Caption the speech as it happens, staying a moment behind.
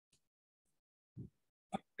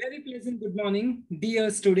Very pleasant good morning, dear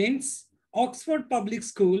students. Oxford Public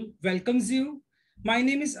School welcomes you. My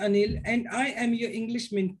name is Anil and I am your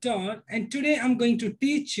English mentor. And today I'm going to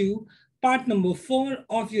teach you part number 4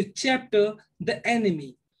 of your chapter, The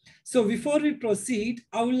Enemy. So before we proceed,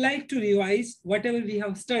 I would like to revise whatever we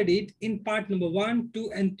have studied in part number 1,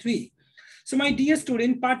 2 and 3. So my dear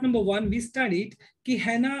student, part number 1 we studied कि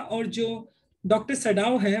हैना और जो doctor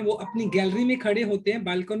सडाव हैं वो अपनी gallery में खड़े होते हैं,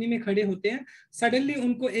 बालकनी में खड़े होते हैं. सडनली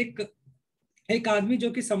उनको एक आदमी जो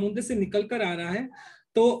कि समुद्र से निकल कर आ रहा है,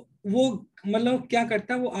 तो वो मतलब क्या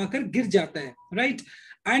करता है, वो आकर गिर जाता है, right.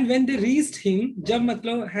 And when they reached him, जब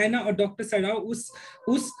मतलब हैना और डॉक्टर सडाव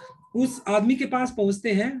उस आदमी के पास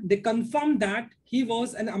पहुंचते हैं, they confirm that he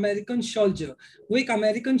was an American soldier. वो एक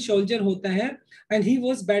अमेरिकन सोल्जर होता है and he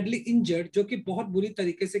was badly injured, जो कि बहुत बुरी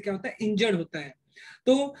तरीके से क्या होता है, इंजर्ड होता है.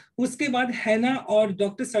 तो उसके बाद हैना और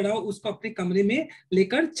डॉक्टर सडाव उसको अपने कमरे में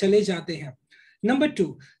लेकर चले जाते हैं. नंबर 2,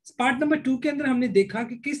 पार्ट नंबर 2 के अंदर हमने देखा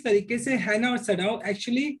कि किस तरीके से हैना और सडाव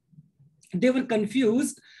actually they were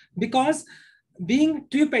confused because being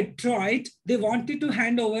too patriotic, they wanted to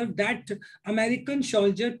hand over that American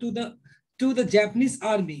soldier to the Japanese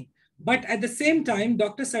army. But at the same time,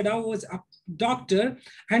 Dr. Sadao was a doctor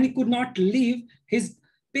and he could not leave his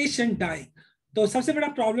patient die. तो सबसे बड़ा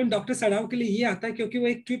problem doctor सडाव के लिए ये आता है क्योंकि वो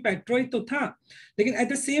एक ट्रू पैट्रोइट तो था, लेकिन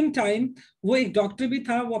एट द सेम टाइम वो एक डॉक्टर भी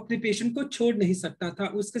था, वो अपने पेशेंट को छोड़ नहीं सकता था.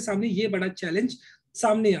 उसके सामने ये बड़ा चैलेंज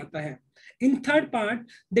सामने आता है. In third part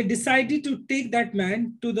they decided to take that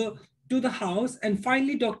man to the house and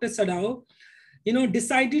finally Dr. Sadao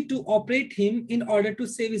decided to operate him in order to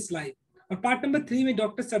save his life. और पार्ट नंबर 3 में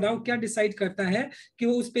डॉक्टर सडाव क्या डिसाइड करता है कि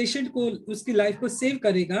वो उस पेशेंट को, उसकी लाइफ को सेव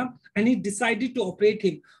करेगा and he decided to operate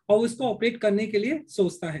him, और उसको ऑपरेट करने के लिए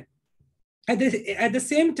सोचता है. At the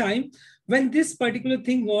same time, when this particular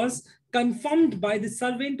thing was confirmed by the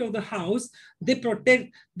servant of the house, they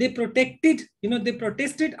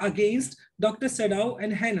protested against Dr. Sadao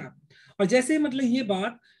and Hannah. और जैसे मतलब ये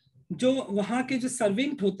बात जो वहां के जो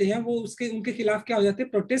सर्वेंट होते हैं वो उनके खिलाफ क्या हो जाते हैं,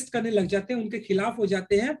 प्रोटेस्ट करने लग जाते हैं, उनके खिलाफ हो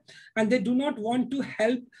जाते हैं. And they do not want to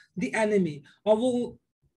help the enemy, और वो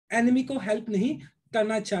एनिमी को हेल्प नहीं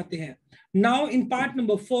करना चाहते हैं. Now in part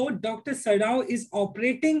number 4 doctor सडाव is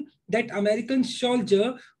operating that American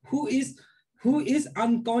soldier who is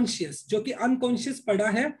unconscious, जो कि अनकॉन्शियस पड़ा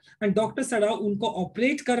है, एंड डॉक्टर सडाव उनको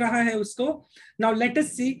ऑपरेट कर रहा है उसको. Now let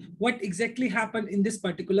us see what exactly happened in this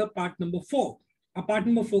particular part number 4. अब पार्ट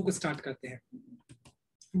नंबर 4 को स्टार्ट करते हैं.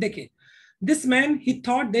 देखिए, this man he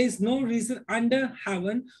thought there is no reason under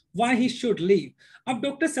heaven why he should leave. अब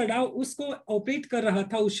डॉक्टर सडाव उसको ऑपरेट कर रहा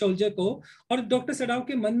था उस सोल्जर को, और डॉक्टर सडाव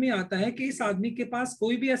के मन में आता है कि इस आदमी के पास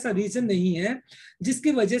कोई भी ऐसा रीजन नहीं है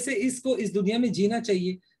जिसकी वजह से इसको इस दुनिया में जीना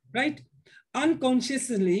चाहिए, राइट.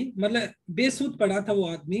 अनकॉन्शियसली मतलब बेसुध पड़ा था वो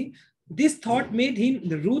आदमी. This thought made him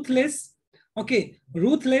ruthless. Okay,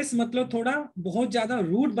 ruthless मतलब थोड़ा बहुत ज्यादा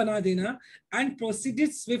रूड बना देना. And proceeded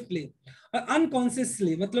swiftly. और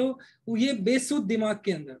अनकॉन्शियसली मतलब ये बेसुध दिमाग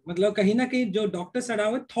के अंदर, मतलब कहीं ना कहीं जो डॉक्टर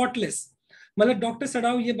सडाव है थॉटलेस, मतलब डॉक्टर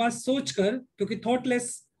सडाव ये बात सोचकर, क्योंकि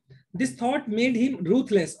thoughtless, this thought made him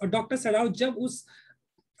ruthless. और डॉक्टर सडाव जब उस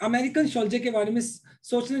अमेरिकन सोल्जर के बारे में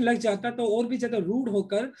सोचने लग जाता तो और भी ज्यादा रूड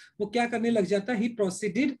होकर वो क्या करने लग जाता, ही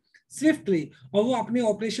प्रोसीडेड स्विफ्टली, और वो अपने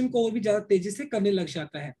ऑपरेशन को और भी ज्यादा तेजी से करने लग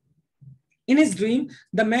जाता है. In his dream,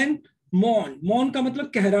 the man mourned का मतलब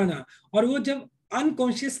कहराना, और वो जब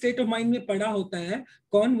अनकॉन्शियस स्टेट ऑफ माइंड में पड़ा होता है,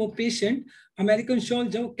 कौन, वो पेशेंट अमेरिकन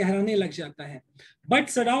सोल्जर कहराने लग जाता है. बट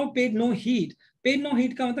सडाव पेड नो हीड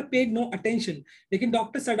का मतलब पेड नो अटेंशन. लेकिन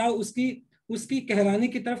डॉक्टर सडाव उसकी कहराने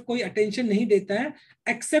की तरफ कोई अटेंशन नहीं देता है,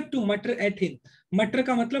 एक्सेप्ट टू मटर एट हिम. मटर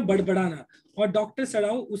का मतलब बड़बड़ाना, और डॉक्टर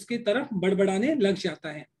सडाव उसकी तरफ बड़बड़ाने लग जाता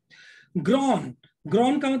है.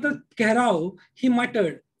 ग्रॉन का मतलब कहराओ.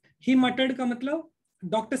 ही मटर्ड का मतलब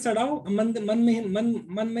डॉक्टर सडाव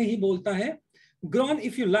मन में ही बोलता है. ग्रॉन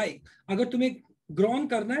इफ यू लाइक, अगर तुम्हें ग्रॉन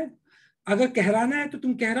करना है, अगर कहराना है तो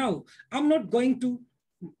तुम कहराओ. I'm not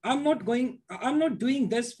doing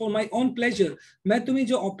this for my own pleasure. मैं तुम्हें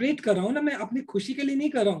जो ऑपरेट कर रहा हूं ना, मैं अपनी खुशी के लिए नहीं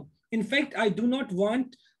कर रहा हूं. In fact I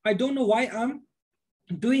don't know why I'm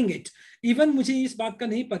doing it. Even मुझे इस बात का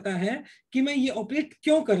नहीं पता है कि मैं ये ऑपरेट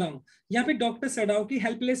क्यों कर रहा हूं. यहाँ पे डॉक्टर सडाव की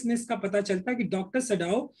हेल्पलेसनेस का पता चलता है कि डॉक्टर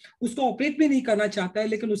सडाव उसको ऑपरेट भी नहीं करना चाहता है,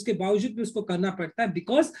 लेकिन उसके बावजूद भी उसको करना पड़ता है,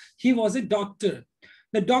 because he was a doctor.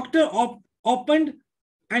 The doctor opened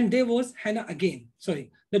and there was हैना again.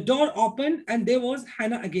 The door opened and there was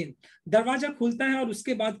हैना अगेन. दरवाजा खुलता है और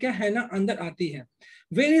उसके बाद क्या, हैना अंदर आती है.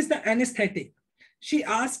 Where is the anaesthetic, she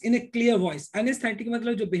asked in A clear voice. Anaesthetic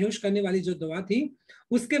मतलब जो बेहोश करने वाली जो दवा थी.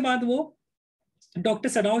 उसके बाद वो डॉक्टर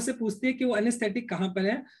सडाव से पूछती है कि वो एनेस्थेटिक कहां पर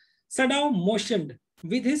है. सडाव मोशनड,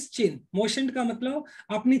 विद हिज चिन, मोशन का मतलब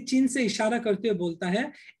अपनी चिन से इशारा करते हुए बोलता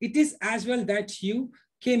है, it is as well that you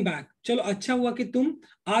came back, चलो अच्छा हुआ कि तुम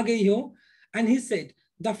आ गई हो। And he said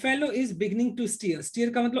the fellow is beginning to steer, steer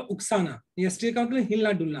का मतलब उकसाना या स्टीयर का मतलब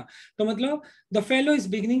हिलना डुलना, तो मतलब the fellow is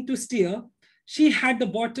beginning to steer, she had the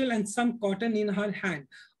bottle and some cotton in her hand,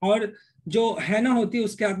 और जो हैना होती है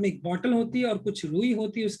उसके हाथ में एक बॉटल होती है और कुछ रुई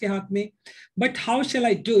होती है उसके हाथ में। But how shell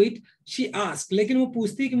I do it, she ask, लेकिन वो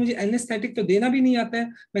पूछती है कि मुझे एनेस्थेटिक तो देना भी नहीं आता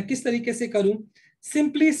है, मैं किस तरीके से करूं।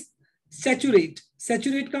 सिंपली सैचुरेट,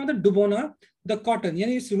 सैचुरेट का मतलब डुबोना, द कॉटन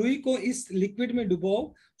यानी इस रुई को इस लिक्विड में डुबो,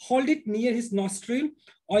 hold it near his nostril,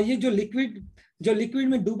 और ये जो लिक्विड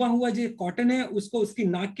में डूबा हुआ जो कॉटन है उसको उसकी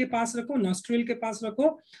नाक के पास रखो, नॉस्ट्रिल के पास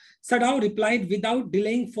रखो। सडाउ replied without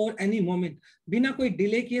delaying for any moment, बिना कोई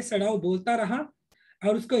डिले किए सडाउ बोलता रहा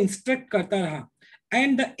और उसको इंस्ट्रक्ट करता रहा।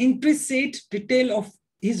 And the intricate detail of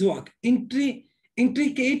his work,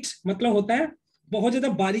 intricate मतलब होता है बहुत ज्यादा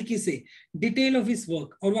बारीकी से, डिटेल ऑफ हिज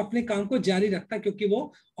वर्क, और वो अपने काम को जारी रखता क्योंकि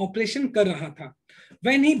वो ऑपरेशन कर रहा था।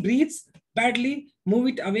 When he breathes badly move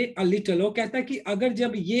it away a little, वो कहता है कि अगर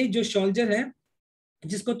जब ये जो सोल्जर है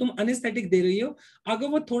जिसको तुम अनेस्थेटिक दे रही हो, अगर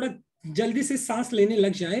वो थोड़ा जल्दी से सांस लेने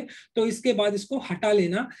लग जाए तो इसके बाद इसको हटा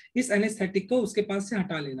लेना, इस एनेस्थेटिक को उसके पास से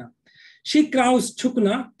हटा लेना। शी क्राउज,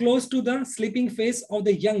 झुकना, close to the sleeping face of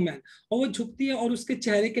the young man, और वो झुकती है और उसके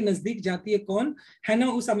चेहरे के नजदीक जाती है, कौन है ना,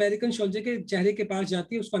 उस अमेरिकन सोल्जर के चेहरे के पास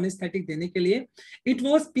जाती है उसको एनेस्थेटिक देने के लिए। इट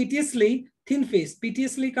वॉज पिटियसली थिन फेस,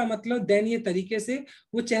 पिटियसली का मतलब दयनीय तरीके से,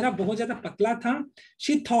 वो चेहरा बहुत ज्यादा पतला था।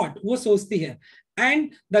 शी थॉट, वो सोचती है, and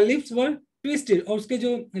the lips were twisted, और उसके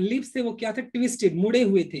जो लिप्स थे वो क्या थे, ट्विस्टेड, मुड़े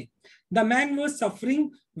हुए थे। The man was suffering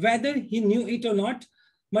weather he knew it और नॉट,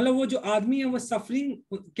 मतलब वो जो आदमी है वो सफरिंग,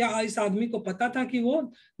 क्या इस आदमी को पता था कि वो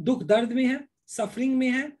दुख दर्द में है, सफरिंग में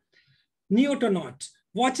है, न्यू और not.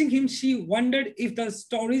 Watching him, she wondered if the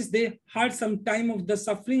stories they heard some time of the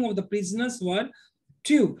suffering of the prisoners were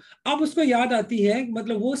true. अब उसको याद आती है,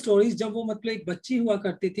 मतलब वो स्टोरीज जब वो मतलब एक बच्ची हुआ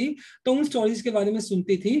करती थी तो उन स्टोरीज के बारे में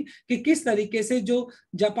सुनती थी कि किस तरीके से जो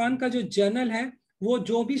जापान का जो जर्नल है वो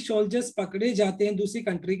जो भी सोल्जर्स पकड़े जाते हैं दूसरी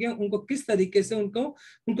कंट्री के, उनको किस तरीके से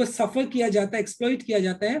उनको सफर किया जाता है, एक्सप्लॉइट किया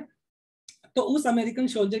जाता है। तो उस अमेरिकन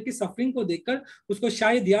सोल्जर की सफरिंग को देखकर उसको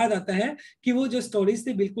शायद याद आता है कि वो जो स्टोरीज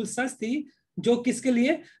थी बिल्कुल सच थी, जो किसके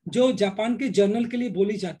लिए, जो जापान के जर्नल के लिए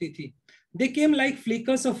बोली जाती थी। दे came like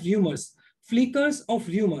flickers of rumours, flickers of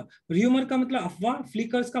rumour, rumour का मतलब अफवाह,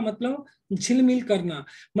 फ्लिकर्स का मतलब झिलमिल करना,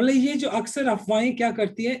 मतलब ये जो अक्सर अफवाहें क्या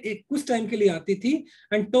करती है, एक कुछ टाइम के लिए आती थी,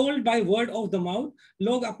 and told by word of the mouth,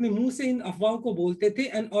 लोग अपने मुंह से इन अफवाहों को बोलते थे,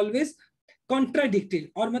 एंड ऑलवेज कॉन्ट्राडिक्टेड,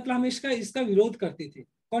 और मतलब हमेशा इसका विरोध करते थे,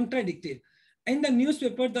 contradicted. In the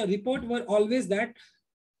newspaper, the report were always that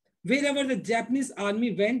wherever the Japanese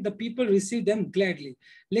army went, the people received them gladly.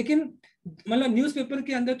 लेकिन मतलब न्यूज़पेपर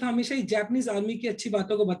के अंदर तो हमेशा ही जापानीज आर्मी की अच्छी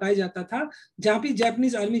बातों को बताया जाता था, जहां भी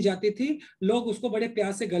जापानीज आर्मी जाती थी लोग उसको बड़े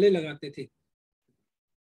प्यार से गले लगाते थे।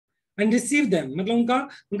 एंड रिसीव देम मतलब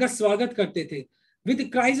उनका स्वागत करते थे। With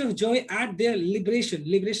cries of Joy eight there liberation,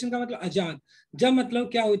 liberation का मतलब आजाद, जब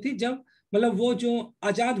मतलब क्या हुई थी, जब मतलब वो जो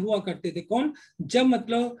आजाद हुआ करते थे, कौन, जब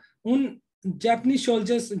मतलब उन जापानीज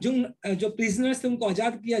सोल्जर्स जो प्रिजनर्स थे उनको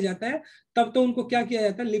आजाद किया जाता है, तब तो उनको क्या किया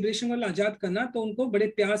जाता है, लिबरेशन वाला आजाद करना, तो उनको बड़े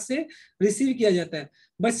प्यार से रिसीव किया जाता है।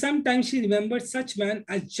 But some time she remembered such man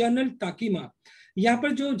as general ताकीमा, यहाँ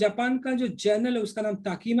पर जो जापान का जो जनरल है उसका नाम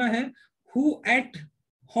ताकीमा है, who at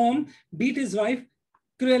home beat his wife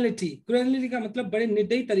cruelty, cruelty का मतलब बड़े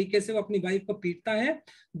निर्दयी तरीके से वो अपनी वाइफ को पीटता है।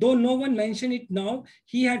 दो no one mention it now,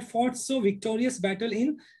 he had fought so victorious battle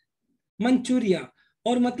in Manchuria,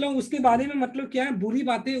 और मतलब उसके बारे में मतलब क्या है, बुरी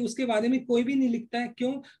बातें उसके बारे में कोई भी नहीं लिखता है,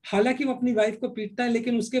 क्यों, हालांकि वो अपनी वाइफ को पीटता है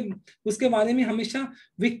लेकिन उसके बारे में हमेशा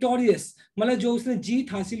विक्टोरियस, मतलब जो उसने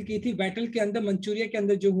जीत हासिल की थी बैटल के अंदर, मंचूरिया के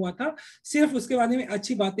अंदर जो हुआ था, सिर्फ उसके बारे में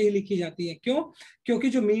अच्छी बातें ही लिखी जाती है। क्यों, क्योंकि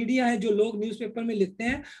जो मीडिया है, जो लोग न्यूज़पेपर में लिखते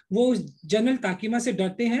हैं, वो उस जनरल ताकीमा से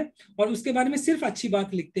डरते हैं और उसके बारे में सिर्फ अच्छी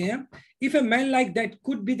बात लिखते हैं। If a man like that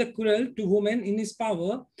could be the cruel to women in his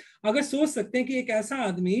power, अगर सोच सकते हैं कि एक ऐसा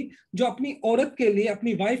आदमी जो अपनी औरत के लिए,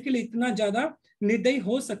 अपनी वाइफ के लिए इतना ज्यादा निर्दयी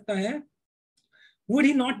हो सकता है, would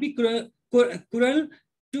he not be cruel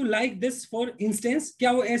to like this for instance,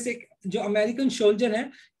 क्या वो ऐसे जो अमेरिकन सोल्जर है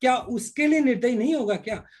क्या उसके लिए निर्दयी नहीं होगा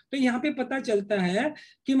क्या। तो यहाँ पे पता चलता है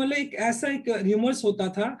कि मतलब एक ऐसा एक र्यूमर्स होता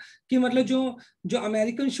था कि मतलब जो जो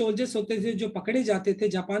अमेरिकन सोल्जर्स होते थे जो पकड़े जाते थे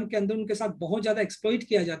जापान के अंदर, उनके साथ बहुत ज्यादा एक्सप्लॉइट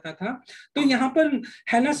किया जाता था। तो यहाँ पर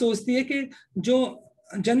हैना सोचती है कि जो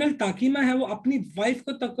जनरल ताकीमा है वो अपनी वाइफ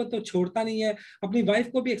को तक को तो छोड़ता नहीं है, अपनी वाइफ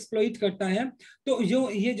को भी एक्सप्लॉइट करता है। तो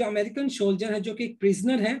ये जो अमेरिकन सोल्जर है जो कि एक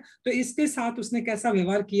प्रिजनर है, तो इसके साथ उसने कैसा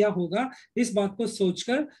व्यवहार किया होगा, इस बात को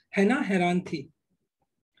सोचकर हैना हैरान थी।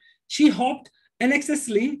 शी हॉप्ड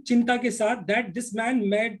anxiously, चिंता के साथ, that this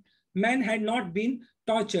man had not been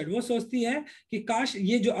tortured. वो सोचती है कि काश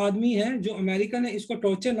ये जो आदमी है, जो अमेरिकन है, इसको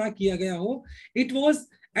टॉर्चर ना किया गया हो. It was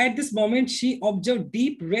at this moment she observed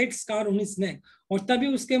deep red scar on his neck. और तभी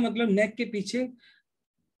उसके मतलब नेक के पीछे,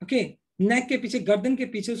 ओके, नेक के पीछे, गर्दन के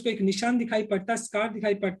पीछे उसको एक निशान दिखाई पड़ता है, स्कार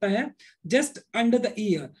दिखाई पड़ता है, जस्ट अंडर द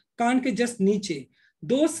ईयर, कान के जस्ट नीचे.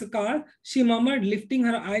 दो scar, she murmured lifting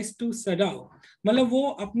her eyes to Sadao. मतलब वो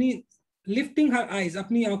अपनी लिफ्टिंग हर आईज,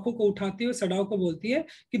 अपनी आंखों को उठाते हुए सडाओ को बोलती है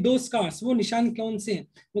कि दो स्कार्स, वो निशान कौन से हैं,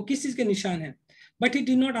 वो किस चीज के निशान है. But he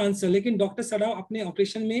did not answer. लेकिन डॉक्टर सडाओ अपने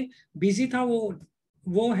ऑपरेशन में बिजी था,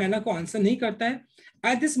 वो हैना को आंसर नहीं करता है.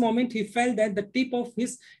 At this moment, he felt that the tip of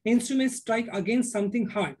his instrument strike against something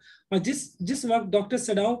hard. और जिस वक्त डॉक्टर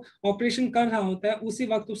सडाओ ऑपरेशन कर रहा होता है, उसी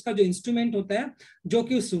वक्त उसका जो इंस्ट्रूमेंट होता है, जो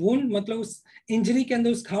कि उस वुंड, मतलब उस इंजरी के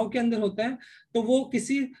अंदर, उस घाव के अंदर होता है, तो वो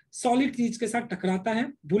किसी सॉलिड चीज के साथ टकराता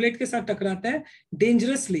है, बुलेट के साथ टकराता है,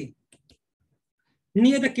 डेंजरसली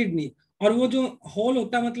नियर द किडनी. और वो जो होल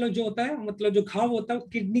होता है, मतलब जो होता है, मतलब जो घाव होता है, वो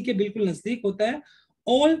किडनी के बिल्कुल नजदीक होता है.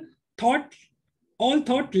 All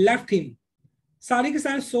thought left him. सारी की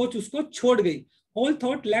सारी सोच उसको छोड़ गई. All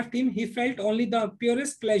thought left him. He felt only the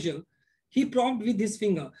purest pleasure. He probed with his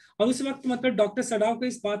finger. और उस वक्त मतलब डॉक्टर सडाव को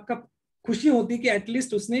इस बात का खुशी होती कि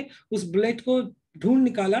एटलीस्ट उसने उस बुलेट को ढूंढ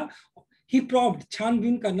निकाला. He probed,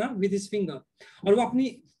 छानबीन करना, with his finger. और वो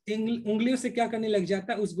अपनी उंगलियों से क्या करने लग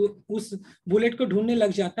जाता है, उस बुलेट को ढूंढने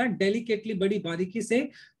लग जाता है, डेलिकेटली, बड़ी बारीकी से,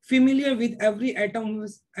 familiar with every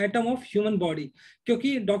atom of human body.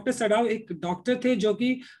 क्योंकि डॉक्टर सडाव एक डॉक्टर थे जो कि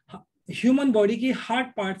ह्यूमन बॉडी की हार्ट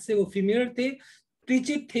पार्ट से वो फेमिलियर थे,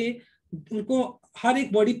 परिचित थे, उनको हर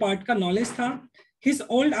एक बॉडी पार्ट का नॉलेज था. His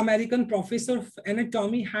old American professor of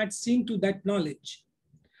anatomy had seen to that knowledge.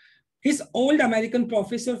 His old American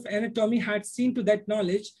professor of anatomy had seen to that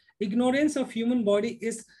knowledge. Ignorance of human body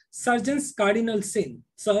is surgeon's cardinal sin,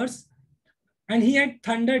 sirs, and he had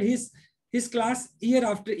thundered his class year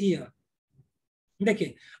after year.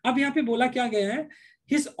 देखिए, अब यहाँ पे बोला क्या गया है,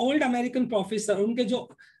 his old American professor, उनके जो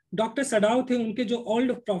डॉक्टर सडाव थे, उनके जो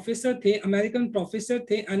ओल्ड प्रोफेसर थे, अमेरिकन प्रोफेसर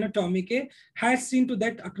थे एनाटॉमी के, had seen to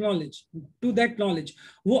that knowledge.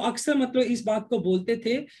 वो अक्सर मतलब इस बात को बोलते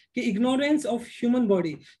थे कि इग्नोरेंस ऑफ ह्यूमन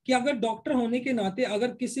बॉडी, कि अगर डॉक्टर होने के नाते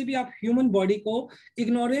अगर किसी भी आप ह्यूमन बॉडी को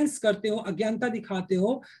इग्नोरेंस करते हो, अज्ञानता दिखाते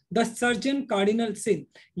हो, द सर्जन कार्डिनल सिन,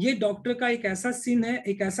 ये डॉक्टर का एक ऐसा सिन है,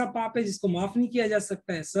 एक ऐसा पाप है जिसको माफ नहीं किया जा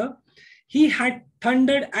सकता है. Sir, he had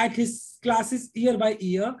thundered at his classes year by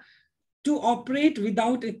year to operate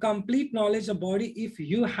without a complete knowledge of body if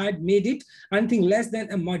you had made it anything less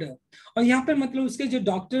than a murder. और यहाँ पर मतलब उसके जो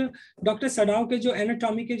डॉक्टर सडाव के जो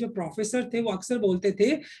एनाटॉमी के जो प्रोफेसर थे, वो अक्सर बोलते थे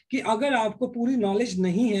कि अगर आपको पूरी नॉलेज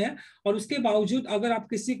नहीं है और उसके बावजूद अगर आप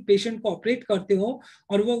किसी पेशेंट को ऑपरेट करते हो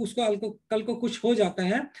और वो उसको कल को कुछ हो जाता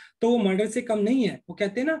है, तो वो मर्डर से कम नहीं है. वो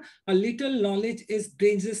कहते हैं ना, a little knowledge is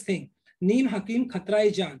dangerous thing, नीम हकीम खतरा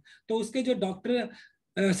जान. तो उसके जो डॉक्टर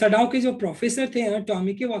सडाव के जो प्रोफेसर थे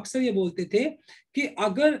एनाटॉमी के, वो अक्सर ये बोलते थे कि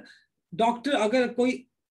अगर कोई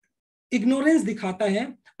इग्नोरेंस दिखाता है,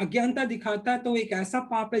 अज्ञानता दिखाता है, तो एक ऐसा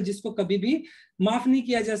पाप है जिसको कभी भी माफ नहीं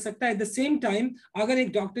किया जा सकता. एट द सेम टाइम, अगर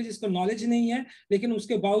एक डॉक्टर जिसको नॉलेज नहीं है लेकिन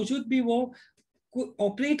उसके बावजूद भी वो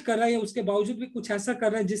ऑपरेट कर रहा है, या उसके बावजूद भी कुछ ऐसा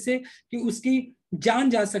कर रहा है जिससे कि उसकी जान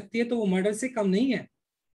जा सकती है, तो वो मर्डर से कम नहीं है.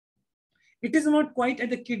 It is not quite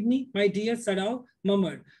at the kidney, my dear सडाव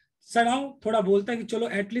murmured. सडाव थोड़ा बोलता है कि चलो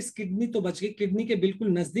एटलीस्ट किडनी तो बच गई, किडनी के बिल्कुल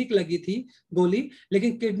नजदीक लगी थी गोली,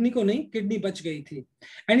 लेकिन किडनी को नहीं, किडनी बच गई थी.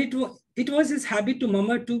 And it was his habit to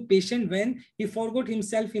murmur to patient when he forgot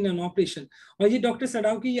himself in an operation. और ये डॉक्टर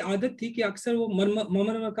सडाव की ये आदत थी कि अक्सर वो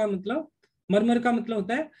मरमर का मतलब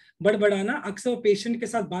होता है बड़बड़ाना. अक्सर वो पेशेंट के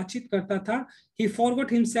साथ बातचीत करता था. ही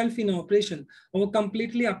फॉरगॉट हिमसेल्फ इन ऑपरेशन, और वो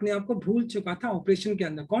कंप्लीटली अपने आप को भूल चुका था ऑपरेशन के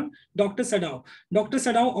अंदर. कौन? डॉक्टर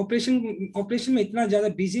सडाव ऑपरेशन में इतना ज्यादा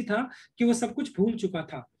बिजी था कि वो सब कुछ भूल चुका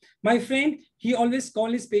था. My friend, he always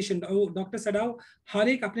call his patient. और डॉक्टर सडाव हर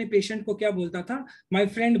एक अपने पेशेंट को क्या बोलता था? माई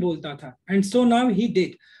फ्रेंड बोलता था. And so now he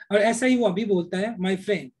did, और ऐसा ही वो अभी बोलता है, my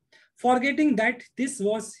friend, forgetting that this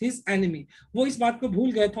was his enemy. वो इस बात को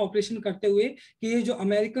भूल गया था ऑपरेशन करते हुए कि ये जो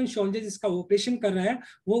अमेरिकन सोल्जर जिसका ऑपरेशन कर रहा है,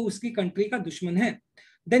 वो उसकी कंट्री का दुश्मन है.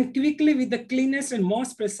 Then quickly with the cleanest and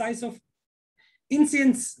most precise of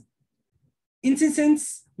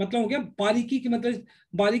इंसिसेंस, मतलब हो गया बारीकी की, मतलब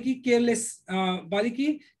बारीकी, बारीकी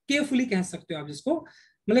केयरफुली कह सकते हो आप जिसको,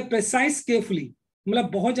 मतलब प्रिसाइज केयरफुली,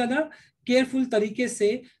 मतलब बहुत ज्यादा केयरफुल तरीके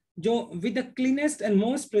से, जो with the cleanest and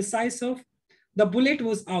most precise of the bullet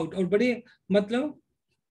was out, और बड़े मतलब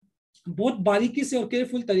बहुत बारीकी से और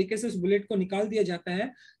केयरफुल तरीके से उस बुलेट को निकाल दिया जाता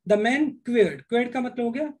है. द मैन क्वेयर्ड का मतलब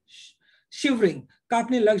हो गया शिवरिंग,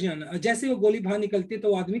 कांपने लग जाना, जैसे वो गोली बाहर निकलती है तो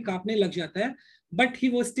वो आदमी कांपने लग जाता है। बट ही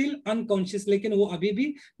वो स्टिल अनकॉन्शियस, लेकिन वो अभी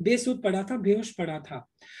भी बेसुध पड़ा था, बेहोश पड़ा था।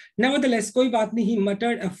 नेवरदलेस, कोई बात नहीं, ही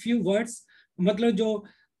मटर्ड अ फ्यू वर्ड्स, मतलब जो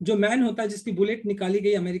जो मैन होता है जिसकी बुलेट निकाली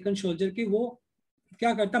गई अमेरिकन सोल्जर की, वो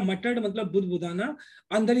क्या करता, मटर्ड मतलब बुदबुदाना,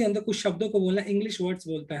 अंदर ही अंदर कुछ शब्दों को बोलना, इंग्लिश वर्ड्स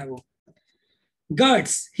बोलता है वो।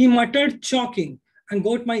 गर्ड्स, ही मटर्ड चॉकिंग एंड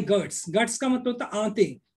गोट माई गर्ड्स। गर्ड्स का मतलब होता है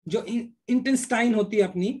आंतें, जो इंटेस्टाइन होती है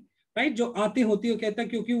अपनी, राइट, जो आंतें होती है, वो कहता है,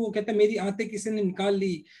 क्योंकि वो कहता है मेरी आंतें किसी ने निकाल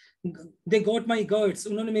ली, दे गोट माई गर्ड्स,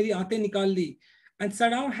 उन्होंने मेरी आंतें निकाल ली। एंड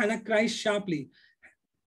सडाउ हैना क्राइड शार्पली,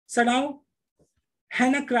 सडाउ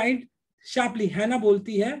हैना क्राइड शार्पली, हैना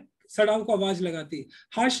बोलती है, सडाउ को आवाज लगाती,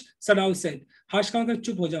 हश सडाउ सेड, हश का मतलब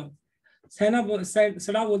चुप हो जाओ, हैना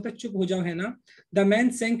सडाउ बोलता है चुप हो जाओ हैना। द मैन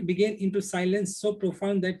सेंक begin into silence so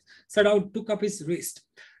profound that सडाउ took up his wrist.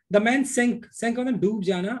 The man सेंक, सेंक मतलब डूब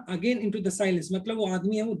जाना, अगेन इनटू द साइलेंस मतलब वो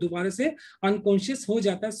आदमी है वो दोबारा से अनकॉन्शियस हो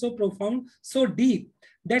जाता है, सो profound so deep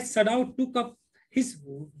that सडाउ took up his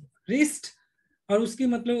wrist, और उसकी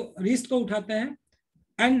मतलब रिस्ट को उठाता है,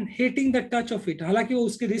 and hating the touch of it, हालांकि वो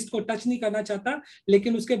उसके रिस्ट को टच नहीं करना चाहता,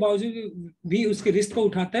 लेकिन उसके बावजूद भी उसके रिस्ट को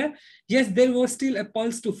उठाता है। Yes there was still a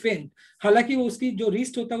pulse to फेंट, हालांकि वो उसकी जो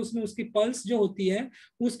रिस्ट होता है उसमें उसकी पल्स जो होती है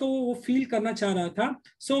उसको वो फील करना चाह रहा था,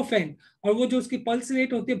 सो फेंट, और वो जो उसकी पल्स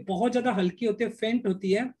रेट होती है बहुत ज्यादा हल्की होती है, फेंट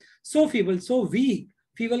होती है, सो फीबल, सो वीक,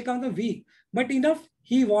 फीबल का मतलब week, but enough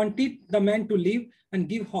he wanted the man to live and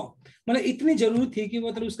give hope, मतलब इतनी जरूरत थी कि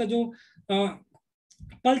मतलब उसका जो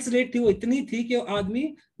पल्स रेट थी वो इतनी थी कि वो आदमी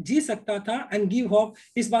जी सकता था, एंड गिव होप,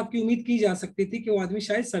 इस बात की उम्मीद की जा सकती थी कि वो आदमी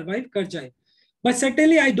शायद सरवाइव कर जाए। But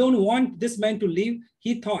certainly I don't want this man to live,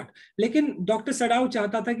 he thought, लेकिन डॉक्टर सडाउ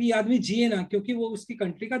चाहता था कि ये आदमी जिए ना, क्योंकि वो उसकी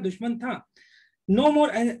कंट्री का दुश्मन था। No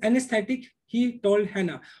more anaesthetic, he told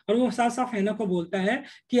हैना, और वो साफ साफ हैना को बोलता है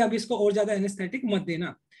कि अब इसको और ज्यादा एनेस्थेटिक मत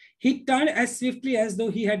देना। ही टर्न एज स्विफ्टली एज दो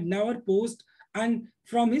he had never posed and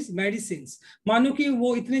from his medicines, मानो कि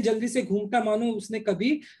वो इतने जल्दी से घूमता मानो उसने कभी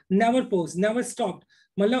नेवर पोज, नेवर स्टॉप्ड,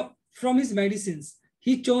 मतलब from his medicines,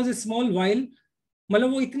 he chose A small while,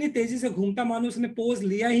 मतलब वो इतनी तेजी से घूमता मानो उसने पोज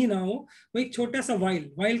लिया ही ना हो, वो एक छोटा सा वाइल,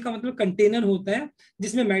 वाइल का मतलब कंटेनर होता है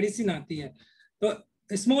जिसमें मेडिसिन आती है,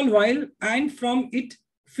 तो small while, and from it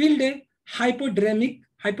field ए हाइपोड्रेमिक,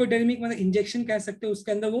 हाइपोड्रेमिक मतलब इंजेक्शन कह सकते हो,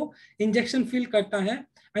 उसके अंदर वो इंजेक्शन फील करता है,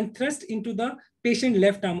 and thrust into the patient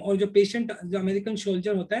left arm, और जो पेशेंट जो अमेरिकन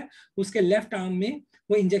सोल्जर होता है उसके लेफ्ट आर्म में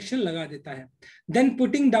वो इंजेक्शन लगा देता है। Then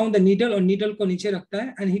putting down the needle, और नीडल को नीचे रखता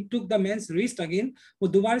है, and he took the mains wrist again, वो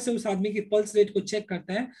दोबारा से उस आदमी की पल्स रेट को चेक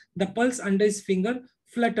करता है। The pulse under his finger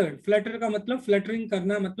fluttered, Flutter का मतलब फ्लटरिंग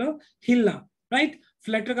करना, मतलब हिलना, राइट,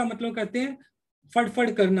 फ्लटर का मतलब कहते हैं फड़फड़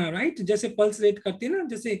करना, राइट, जैसे पल्स रेट करती है ना,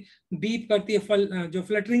 जैसे बीप करती है, जो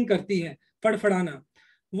फ्लटरिंग करती है, फड़फड़ाना।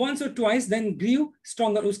 वंस और ट्वाइस देन ग्रीव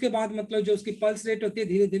स्ट्रॉन्गर, उसके बाद मतलब जो उसकी पल्स रेट होती है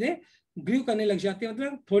धीरे धीरे ग्रीव करने लग जाती है,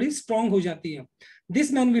 मतलब थोड़ी स्ट्रॉन्ग हो जाती है।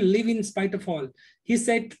 This man will live in spite of all,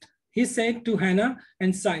 he said to Hannah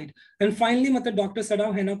and sighed, and finally मतलब डॉक्टर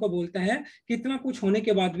सडाउ हैना को बोलता है कि इतना कुछ होने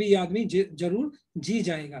के बाद भी ये आदमी जरूर जी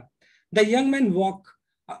जाएगा। The young man walk,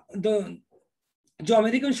 the जो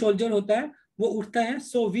अमेरिकन सोल्जर होता है वो उठता है,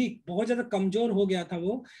 सो वीक, बहुत ज्यादा कमजोर हो गया था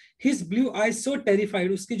वो, his blue eyes so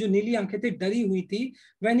terrified, उसकी जो नीली आंखें थी डरी हुई थी,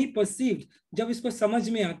 व्हेन ही परसीव्ड, जब इसको समझ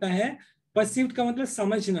में आता है, परसीव्ड का मतलब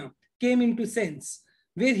समझना, came into sense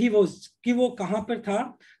where he was, कि वो कहां पर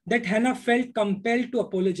था, दैट हैना felt compelled to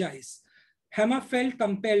apologise, Hema felt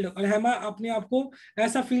compelled, और हेमा अपने आप को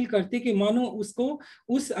ऐसा फील करती कि मानो उसको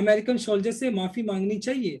उस अमेरिकन सोल्जर से माफी मांगनी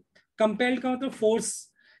चाहिए। कंपेल्ड का मतलब force,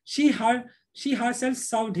 she herself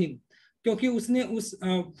served him, क्योंकि उसने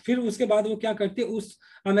फिर उसके बाद वो क्या करती है, उस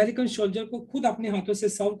अमेरिकन सोल्जर को खुद अपने हाथों से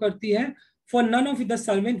सर्व करती है। For none of the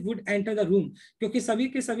servant would enter the room, क्योंकि सभी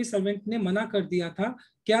के सभी सर्वेंट ने मना कर दिया था,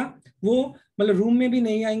 क्या वो मतलब रूम में भी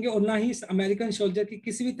नहीं आएंगे और ना ही इस अमेरिकन सोल्जर की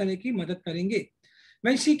किसी भी तरह की मदद करेंगे।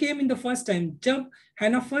 When she came in the first time, जब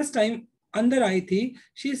हैना फर्स्ट टाइम अंदर आई थी,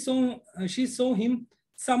 she saw him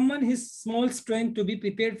summon his small strength to be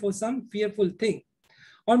prepared for some fearful thing,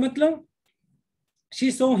 और मतलब शी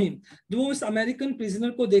सो हिम, वो उस अमेरिकन प्रिजनर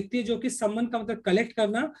को देखती है जो कि सम्मन का मतलब कलेक्ट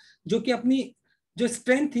करना, जो कि अपनी जो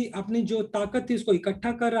स्ट्रेंथ थी, अपनी जो ताकत थी उसको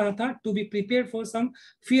इकट्ठा कर रहा था, to be prepared for some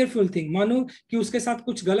fearful thing, मानो कि उसके साथ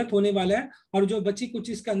कुछ गलत होने वाला है, और जो बची कुछ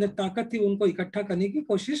इसके अंदर ताकत थी उनको इकट्ठा करने की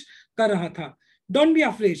कोशिश कर रहा था। Don't be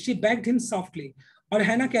afraid, she bagged him softly, और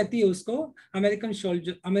हैना कहती है उसको,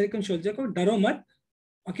 अमेरिकन सोल्जर को, डरो मत।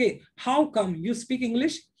 Okay, how come you speak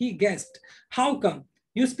English, he guessed, how come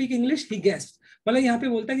you speak English, he guessed, मतलब यहाँ पे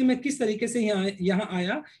बोलता है कि मैं किस तरीके से यहाँ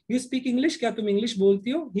आया, यू स्पीक इंग्लिश, क्या तुम इंग्लिश बोलती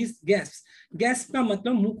हो, ही गेस्प, गेस्प का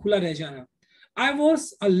मतलब मुंह खुला रह जाना, I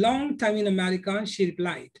was a long time in America, she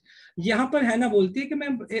replied. यहाँ पर हैना बोलती है कि मैं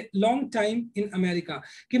लॉन्ग टाइम इन अमेरिका,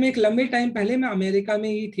 कि मैं एक लंबे टाइम पहले मैं अमेरिका में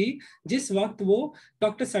ही थी जिस वक्त वो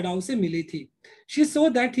डॉक्टर सडाउ से मिली थी. She saw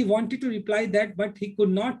that he wanted to reply that but he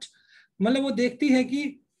could not. मतलब वो देखती है कि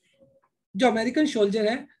जो अमेरिकन सोल्जर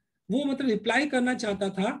है वो मतलब रिप्लाई करना चाहता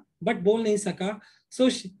था बट बोल नहीं सका. सो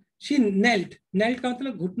शी नेल्ट का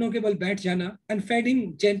मतलब घुटनों के बल बैठ जाना, एंड फेड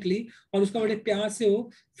हिम जेंटली, और उसका बड़े प्यार से वो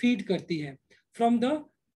फीड करती है. From the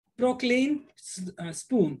प्रोक्लेन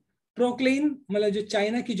spoon. प्रोक्लेन मतलब जो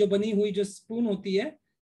चाइना की जो बनी हुई जो स्पून होती है,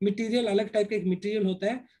 मटेरियल अलग टाइप का एक मटेरियल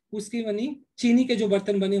होता है, उसकी बनी चीनी के जो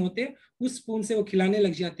बर्तन बने होते हैं उस स्पून से वो खिलाने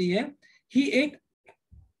लग जाती है. ही eight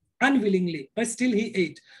unwillingly but still he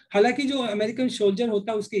eight. हालांकि जो अमेरिकन सोल्जर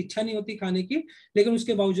होता है उसकी इच्छा नहीं होती खाने की, लेकिन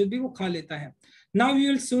उसके बावजूद भी वो खा लेता है. Now you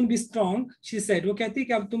will soon be strong, she said. वो कहती है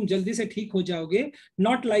कि अब तुम जल्दी से ठीक हो जाओगे.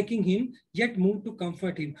 Not liking him yet move to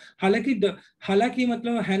comfort him. हालांकि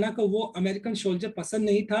मतलब हैना को वो अमेरिकन सोल्जर पसंद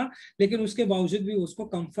नहीं था, लेकिन उसके बावजूद भी उसको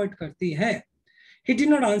कंफर्ट करती है. He did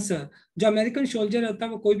not answer. जो अमेरिकन सोल्जर होता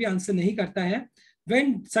है वो कोई भी आंसर नहीं करता है.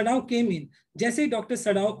 When Sadao came in, जैसे ही डॉक्टर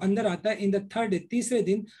सडाओ अंदर आता है, इन द थर्ड डे, तीसरे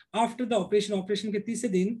दिन, आफ्टर द ऑपरेशन के तीसरे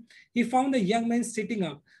दिन, he found the young man sitting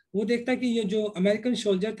up. वो देखता है कि ये जो अमेरिकन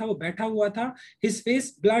सोल्जर था वो बैठा हुआ था. His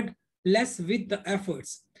face bloodless with the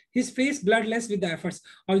efforts. His face bloodless with the efforts.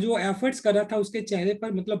 और जो एफर्ट्स कर रहा था उसके चेहरे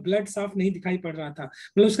पर मतलब ब्लड साफ नहीं दिखाई पड़ रहा था,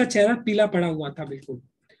 मतलब उसका चेहरा पीला पड़ा हुआ था बिल्कुल.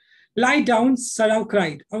 Lie down, Sadao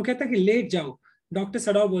cried. और कहता है कि लेट जाओ. डॉक्टर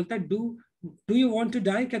सडाओ बोलता है, do you want to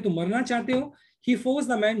die, क्या तुम मरना चाहते हो. ही force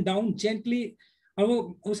the man down gently. और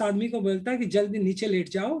वो उस आदमी को बोलता है कि जल्दी नीचे लेट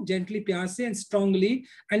जाओ, जेंटली प्यार से, and strongly,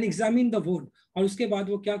 and examine the wound. और उसके बाद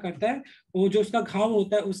वो क्या करता है, वो जो उसका घाव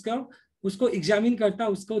होता है उसको एग्जामिन करता है,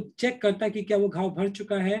 उसको चेक करता है कि क्या वो घाव भर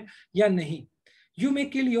चुका है या नहीं. You may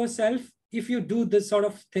kill your self if you do this sort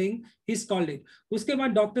of thing, he scolded. उसके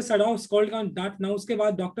बाद डॉक्टर सडाओ स्कॉल्ड का डांटना, उसके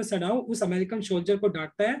बाद डॉक्टर सडाओ उस अमेरिकन सोल्जर को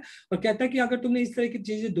डांटता है और कहता है कि अगर तुमने इस तरह की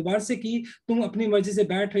चीजें दोबारा से की, तुम अपनी मर्जी से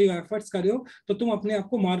बैठ रहे हो, एफर्ट्स कर रहे हो, तो तुम अपने आप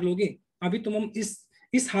को मार लोगे. अभी तुम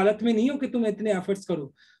इस हालत में नहीं हो कि तुम इतने एफर्ट्स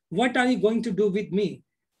करो. What are you going to do with me?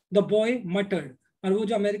 The boy muttered. और वो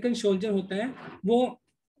जो अमेरिकन सोल्जर होता है वो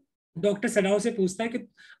डॉक्टर सडाओ से पूछता है कि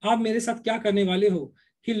आप मेरे साथ क्या करने वाले हो.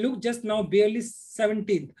 He looked just now barely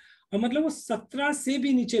 17. और मतलब वो 17 से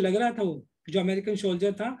भी नीचे लग रहा था. वो जो अमेरिकन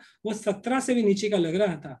सोल्जर था वो 17 से भी नीचे का लग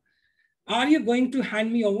रहा था. Are you going to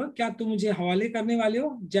hand me over, क्या तुम मुझे हवाले करने वाले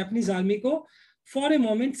हो जापानीज आर्मी को. For a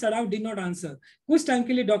moment Sadao did not answer. कुछ टाइम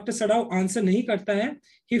के लिए डॉक्टर सडाओ आंसर नहीं करता है.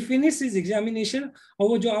 ही फिनिश हिज एग्जामिनेशन.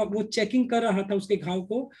 और वो चेकिंग कर रहा था उसके घाव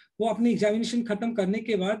को, वो अपनी एग्जामिनेशन खत्म करने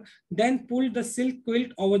के बाद then pulled the silk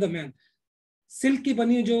quilt over the man. Silk की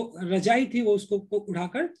बनी जो रजाई थी वो उसको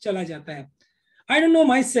उठाकर चला जाता है. I don't know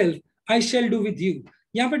my self, I shall do with you.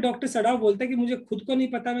 यहाँ पे डॉक्टर सडाव बोलता है कि मुझे खुद को नहीं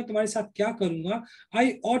पता मैं तुम्हारे साथ क्या करूंगा.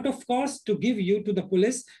 आई ought of course to give you to the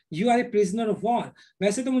police, you R A prisoner of war.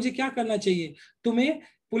 वैसे तो मुझे क्या करना चाहिए, तुम्हें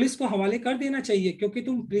पुलिस को हवाले कर देना चाहिए क्योंकि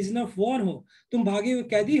तुम प्रिजनर ऑफ वॉर हो, तुम भागे हुए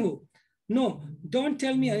कैदी हो. No, don't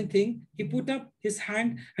tell me anything. He put up his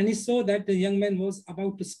hand and he saw that the young man was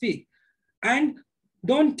about to speak. And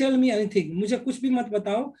don't tell me anything. मुझे कुछ भी मत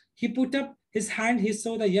बताओ. He put up his hand. He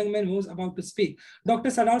saw the young man was about to speak. Doctor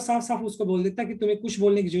सडाव साफ साफ उसको बोल देता कि तुम्हें कुछ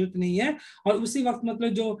बोलने की जरूरत नहीं है. और उसी वक्त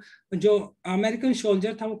मतलब जो अमेरिकन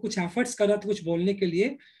सोल्जर था वो कुछ एफर्ट्स कर रहा था कुछ बोलने के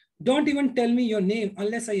लिए. Don't even tell me your name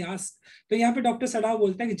unless I ask. तो यहाँ पे डॉक्टर सडाव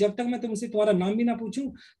बोलता है कि जब तक मैं तुमसे तुम्हारा नाम भी ना पूछूं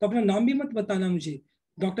तो अपना नाम भी मत बताना मुझे.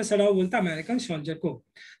 डॉक्टर सडाव बोलता अमेरिकन सोल्जर को.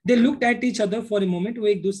 They looked at each other for a moment. वो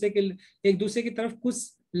एक दूसरे की तरफ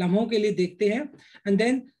कुछ लम्हों के लिए देखते हैं. And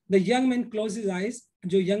then the young man close his eyes.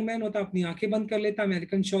 जो यंग मैन होता है अपनी आंखें बंद कर लेता है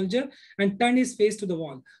American soldier, and turn his face to the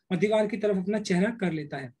wall. और दीवार की तरफ अपना चेहरा कर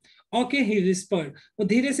लेता है. ओके ही विस्पर्ड. वो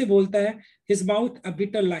धीरे से बोलता है. His mouth a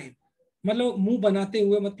bitter line. मतलब मुंह बनाते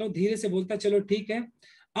हुए मतलब धीरे से बोलता है चलो ठीक है.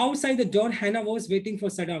 आउटसाइड द डोर हैना वाज वेटिंग फॉर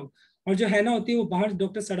सडाव. और जो हैना होती है वो बाहर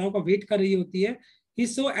डॉक्टर सडाव का वेट कर रही होती है. He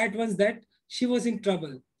saw at once that she was in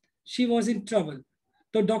trouble. She was in trouble.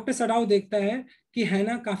 तो डॉक्टर सडाव देखता है कि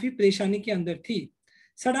हैना काफी परेशानी के अंदर थी.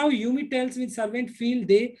 सडाव Yumi tales with servant feel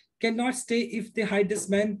they can not stay if they hide this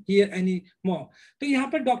man here any more. तो यहाँ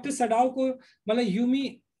पर डॉक्टर सडाव को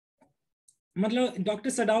डॉक्टर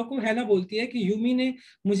सडाव को हैना बोलती है कि यूमी ने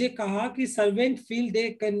मुझे कहा कि servant feel they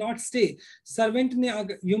can not stay.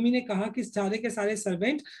 Yumi ने कहा कि सारे के सारे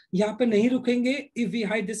सर्वेंट यहाँ पे नहीं रुकेंगे if we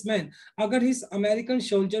hide this man. अगर इस अमेरिकन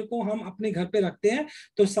सोल्जर को हम अपने घर पे रखते हैं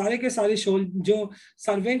तो सारे के सारे जो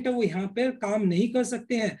सर्वेंट है वो यहाँ पे काम नहीं कर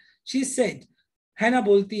सकते हैं. She said. हैना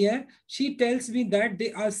बोलती है she tells me that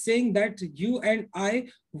they are saying that you and I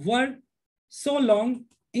were so long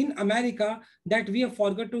in America that we have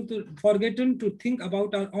forgotten to think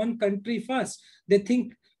about our own country first. They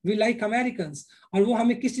think we like Americans. और वो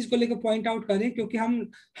हमें किस चीज को लेकर point out करें, क्योंकि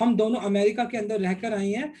हम दोनों अमेरिका के अंदर रहकर आए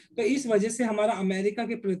हैं, तो इस वजह से हमारा अमेरिका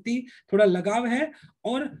के प्रति थोड़ा लगाव है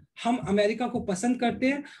और हम अमेरिका को पसंद करते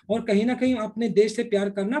हैं और कहीं ना कहीं अपने देश से प्यार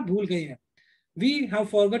करना भूल गए हैं. We have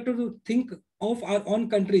forgotten to think of our own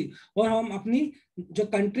country. और हम अपनी जो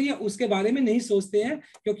कंट्री है उसके बारे में नहीं सोचते हैं,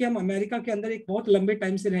 क्योंकि हम अमेरिका के अंदर एक बहुत लंबे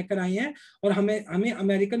टाइम से रहकर आए हैं और हमें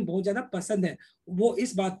अमेरिकन बहुत ज्यादा पसंद है. वो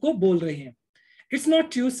इस बात को बोल रहे हैं. It's not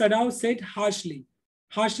true, Sadao said harshly.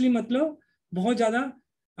 Harshly मतलब बहुत ज्यादा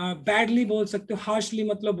बैडली बोल सकते हो, हार्शली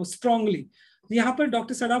मतलब स्ट्रांगली. यहाँ पर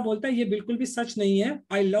डॉक्टर सडाव बोलता है ये बिल्कुल भी सच नहीं है.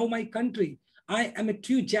 I love my country, I M A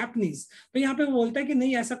true Japanese. तो यहाँ पे वो बोलता है कि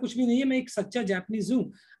नहीं ऐसा कुछ भी नहीं है, मैं एक सच्चा जैपनीज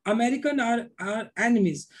हूँ. अमेरिकन आर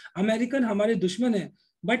एनिमीज, अमेरिकन हमारे दुश्मन है.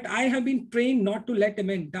 But I have been train not to late a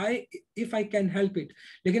man die if I can help it.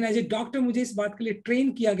 लेकिन एज ए डॉक्टर मुझे इस बात के लिए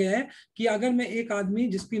ट्रेन किया गया है कि अगर मैं एक आदमी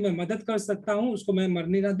जिसकी मैं मदद कर सकता हूँ उसको मैं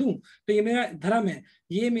मरने ना दूं, तो ये मेरा धर्म है,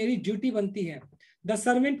 ये मेरी ड्यूटी बनती है. The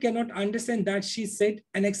servant cannot understand that she said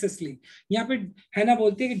annexiously. यहाँ पे हैना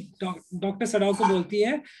बोलती है कि डॉक्टर सडाव को बोलती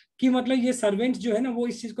है कि मतलब ये सर्वेंट जो है ना वो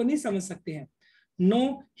इस चीज को नहीं समझ सकते हैं. No,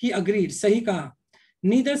 he agreed. सही कहा.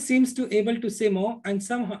 Neither seems to able to say more, and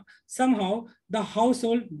somehow the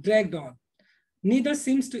household dragged on. Neither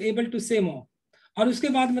seems to able to say more. और उसके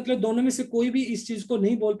बाद मतलब दोनों में से कोई भी इस चीज को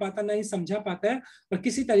नहीं बोल पाता, नहीं समझा पाता है, और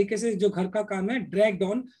किसी तरीके से जो घर का काम है ड्रैग्ड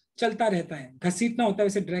ऑन चलता रहता है. घसीटना होता है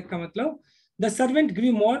वैसे ड्रैग का मतलब. The servant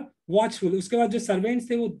Guru more watchful. उसके बाद जो सर्वेंट्स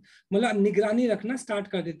थे वो मतलब निगरानी रखना स्टार्ट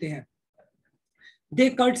कर देते हैं. दे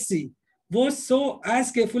courtesy was so as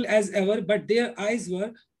careful as ever, but their eyes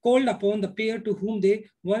were called upon the pair to whom they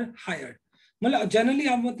were hired. मतलब जनरली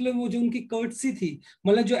अब मतलब वो जो उनकी कर्टसी थी,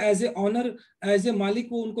 मतलब जो as a honour as a मालिक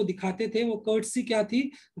वो उनको दिखाते थे, वो कर्टसी क्या थी,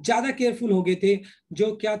 ज्यादा केयरफुल हो गए थे.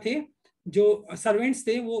 जो क्या थे, जो सर्वेंट्स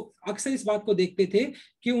थे वो अक्सर इस बात को देखते थे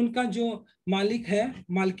कि उनका जो मालिक है,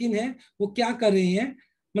 मालकिन है, वो क्या कर रहे हैं.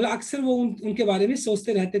 मतलब अक्सर वो उनके बारे में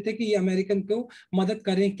सोचते रहते थे कि ये अमेरिकन को मदद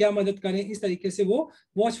करें, क्या मदद करें. इस तरीके से वो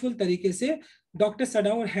वॉचफुल तरीके से डॉक्टर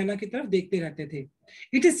सडाव और हैना की तरफ देखते रहते थे.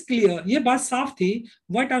 इट इज क्लियर, ये बात साफ थी,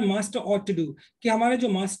 what our master ought to do, कि हमारे जो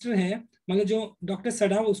मास्टर हैं मतलब जो डॉक्टर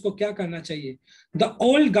सडाव उसको क्या करना चाहिए. The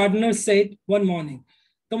old gardener said one morning.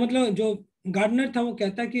 तो मतलब जो गार्डनर था वो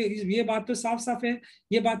कहता है कि ये बात तो साफ साफ है,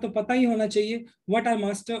 ये बात तो पता ही होना चाहिए. What our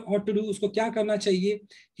master ought to do, उसको क्या करना चाहिए.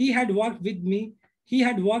 He had worked with me, he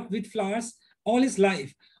had worked with flowers all his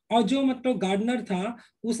life. और जो मतलब गार्डनर था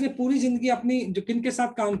उसने पूरी जिंदगी अपनी जो किनके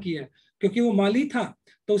साथ काम किया है, क्योंकि वो माली था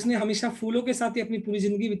तो उसने हमेशा फूलों के साथ ही अपनी पूरी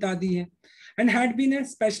जिंदगी बिता दी है. And had been a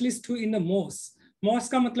specialist to in the moss. Moss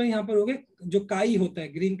का मतलब यहाँ पर हो गया जो काई होता है,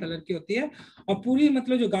 ग्रीन कलर की होती है. और पूरी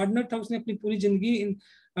मतलब जो गार्डनर था उसने अपनी पूरी जिंदगी इन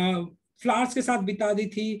फ्लावर्स के साथ बिता दी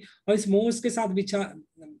थी और इस मॉस के साथ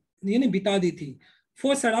बिता दी थी.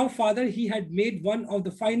 For Sadao father, he had made one of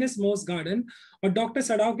the finest moss garden. और डॉक्टर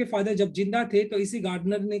सडाव के फादर जब जिंदा थे तो इसी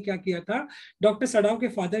गार्डनर ने क्या किया था, डॉक्टर सडाव के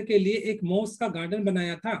फादर के लिए एक मोस का गार्डन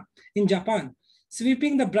बनाया था in Japan.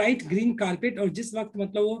 Sweeping the bright green carpet, और जिस वक्त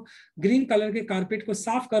मतलब वो ग्रीन कलर के कारपेट को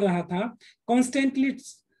साफ कर रहा था, constantly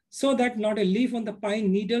so that not a leaf on the pine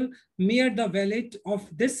needle near the velvet of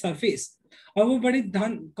this surface. और वो बड़ी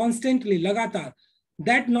ध्यान कॉन्स्टेंटली लगातार,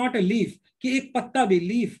 that not a leaf, कि एक पत्ता भी,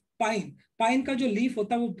 लीफ पाइन का जो लीफ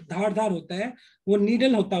होता है वो धारदार होता है, वो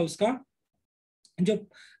नीडल होता है उसका.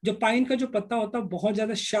 जो पाइन का जो पत्ता होता है बहुत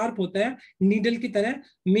ज्यादा शार्प होता है, नीडल की तरह.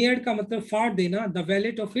 मेयर्ड का मतलब फाड़ देना, the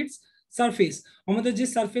wallet of its surface. और मतलब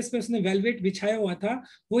जिस सरफेस पे उसने वेलवेट बिछाया हुआ था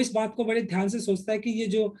वो इस बात को बड़े ध्यान से सोचता है कि ये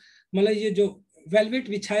जो वेलवेट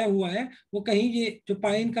बिछाया हुआ है वो कहीं ये जो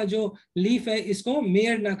पाइन का जो लीफ है इसको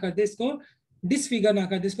मेयर ना कर दे, इसको डिसफिगर ना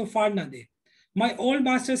कर दे, इसको फाड़ ना दे. My old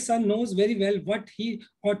master's son knows very well what he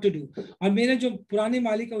ought to do. और मेरे जो पुराने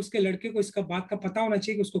मालिक है उसके लड़के को इसका बात का पता होना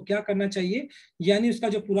चाहिए कि उसको क्या करना चाहिए. यानी उसका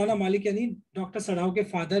जो पुराना मालिक यानी डॉक्टर सडाव के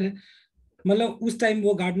फादर है, मतलब उस टाइम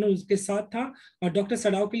वो गार्डनर उसके साथ था और डॉक्टर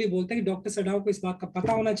सडाव के लिए बोलता है कि डॉक्टर सडाव को इस बात का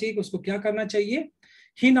पता होना चाहिए कि उसको क्या करना चाहिए.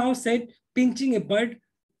 He now said pinching a bird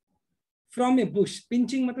from a bush.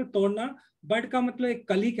 Pinching मतलब तोड़ना, बर्ड का मतलब एक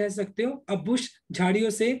कली कह सकते हो, अब बुश झाड़ियों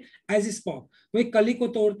से, एज स्पॉक वो एक कली को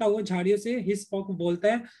तोड़ता हुआ झाड़ियों से, हिज स्पॉक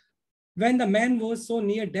बोलता है. When the man was so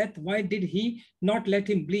near death, why did he not let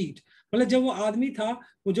him bleed? मतलब जब वो आदमी था,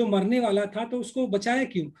 वो जो मरने वाला था, तो उसको बचाया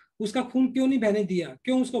क्यों, उसका खून क्यों नहीं बहने दिया,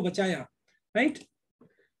 क्यों उसको बचाया, right.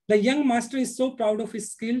 The young master is so proud of his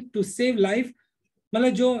skill to save life. मतलब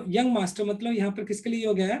जो यंग मास्टर मतलब यहाँ पर किसके लिए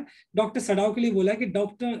हो गया है, डॉक्टर सडाव के लिए बोला कि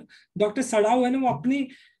डॉक्टर सडाव है ना वो अपनी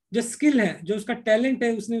जो स्किल है, जो उसका टैलेंट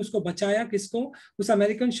है, उसने उसको बचाया, किसको, उस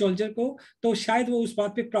अमेरिकन सोल्जर को, तो शायद वो उस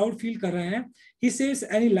बात पे प्राउड फील कर रहे हैं। ही सेव्स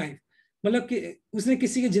एनी लाइफ, मतलब कि उसने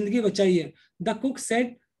किसी की जिंदगी बचाई है। द कुक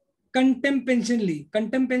सेड कंटेम्पेशनली,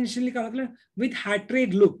 कंटेम्पेशनली का मतलब with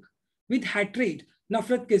hatred look, with hatred,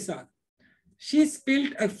 नफरत के साथ। She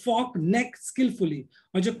spilled a Fock neck skilfully,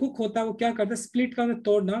 और जो कुक होता है वो क्या करता है, स्प्लिट का मतलब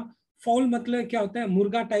तोड़ना, फाउल मतलब क्या होता है,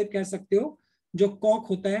 मुर्गा टाइप कह सकते हो, जो कॉक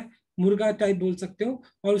होता है मुर्गा टाइप बोल सकते हो,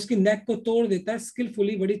 और उसकी नेक को तोड़ देता है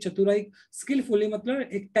स्किलफुली, बड़ी चतुराई, स्किलफुली मतलब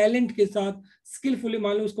एक टैलेंट के साथ, स्किलफुली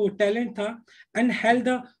मान लो उसको वो टैलेंट था। And held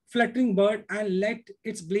the fluttering bird and let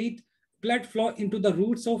its blood flow into the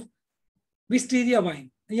roots of विस्टीरिया wine.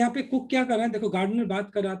 यहाँ पे कुक क्या कर रहा है, देखो गार्डनर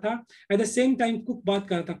बात कर रहा था, at the same time cook बात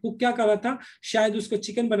कर रहा था। कुक क्या कर रहा था, शायद उसको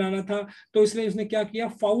चिकन बनाना था, तो इसलिए उसने क्या किया,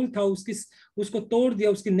 फाउल था उसकी, उसको तोड़ दिया,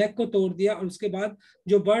 उसकी नेक को तोड़ दिया, और उसके बाद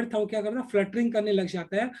जो बर्ड था वो क्या करता है, फ्लटरिंग करने लग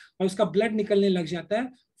जाता है, और उसका ब्लड निकलने लग जाता है,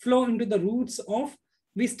 flow into the roots of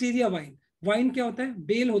विस्टीरिया wine. Wine क्या होता है,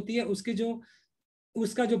 बेल होती है, उसके जो,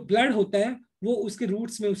 उसका जो ब्लड होता है वो उसके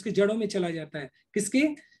रूट्स में, उसके जड़ों में चला जाता है, किसके,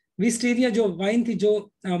 विस्टीरिया जो वाइन थी,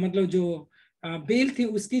 जो मतलब जो बेल थी,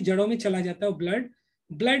 उसकी जड़ों में चला जाता है blood.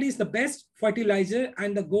 Blood is the best fertiliser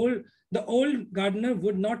and the old gardener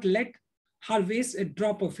would not let her waste A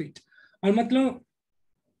drop of it. और मतलब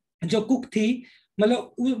जो कुक थी,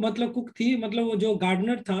 मतलब कुक थी, मतलब वो जो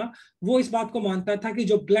गार्डनर था, वो इस बात को मानता था कि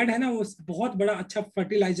जो ब्लड है ना, वो बहुत बड़ा अच्छा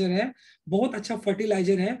फर्टिलाइजर है, बहुत अच्छा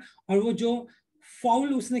फर्टिलाइजर है। और वो जो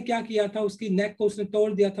फाउल उसने क्या किया था, उसकी नेक को उसने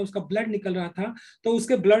तोड़ दिया था, उसका ब्लड निकल रहा था, तो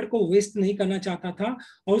उसके ब्लड को वेस्ट नहीं करना चाहता था,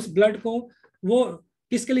 और उस ब्लड को वो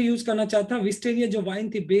किसके लिए यूज करना चाहता, विस्टेरिया जो वाइन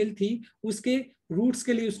थी, बेल थी, उसके रूट्स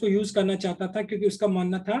के लिए उसको यूज करना चाहता था, क्योंकि उसका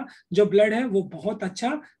मानना था जो ब्लड है वो बहुत अच्छा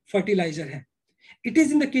फर्टिलाइजर है। It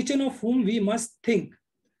is in the kitchen of whom we must think.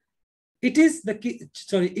 It is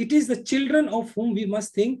the children of whom we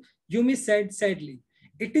must think, Yumi said sadly.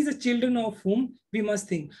 It is the children of whom we must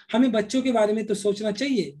think. हमें बच्चों के बारे में तो सोचना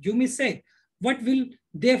चाहिए. Yumi said, what will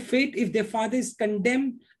their fate if their father is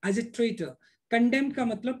condemned as a traitor? Condemned का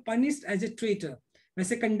मतलब punished as a traitor.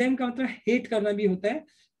 वैसे condemn का मतलब hate करना भी होता है.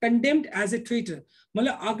 Condemned as a traitor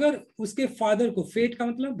मतलब अगर उसके फादर को, फेट का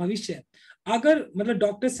मतलब भविष्य, अगर मतलब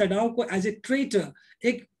डॉक्टर सडाव को एज ए ट्रेटर,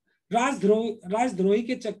 एक राजद्रोही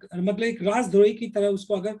के चक्कर, मतलब एक राजद्रोही की तरह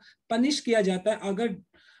उसको अगर पनिश किया जाता है, अगर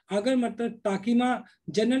अगर मतलब ताकीमा,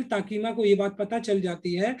 जनरल ताकीमा को ये बात पता चल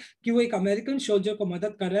जाती है कि वो एक अमेरिकन सोल्जर को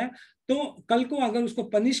मदद कर रहा है, तो कल को अगर उसको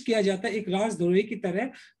पनिश किया जाता है एक राजद्रोही की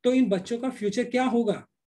तरह, तो इन बच्चों का फ्यूचर क्या होगा।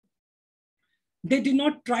 They did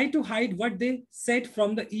not try to hide what they said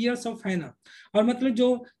from the ears of Hannah. और मतलब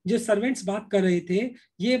जो जो सर्वेंट्स बात कर रहे थे,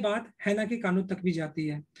 ये बात हैना के कानों तक भी जाती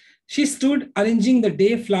है। She stood arranging the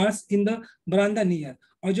day flowers in the veranda near.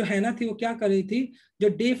 और जो हैना थी वो क्या कर रही थी, जो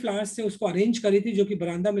डे फ्लावर्स से उसको अरेंज कर रही थी, जो कि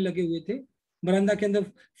बरामदा में लगे हुए थे, बरामदा के अंदर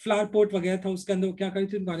फ्लावर पोट वगैरह था, उसके अंदर वो क्या कर रही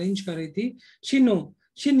थी, उनको अरेंज कर रही थी।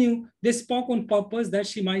 She knew they spoke on purpose that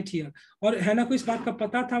she might hear. और हैना को इस बात का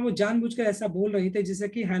पता था, वो जानबूझकर ऐसा बोल रही थी जिससे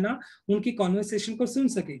कि हैना उनकी कॉन्वर्सेशन को सुन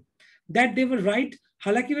सके। That they were right,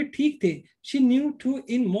 हालांकि वे ठीक थे। She knew too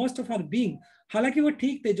in most of her being, हालांकि वो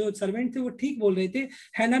ठीक थे, जो सर्वेंट थे वो ठीक बोल रहे थे,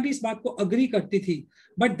 हैना भी इस बात को अग्री करती थी।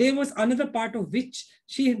 But there was another part of which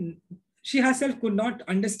she herself could not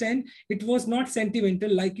understand. It was not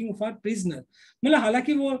sentimental liking of her prisoner. मतलब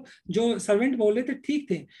हालांकि वो जो सर्वेंट बोल रहे थे ठीक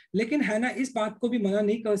थे, लेकिन हैना इस बात को भी मना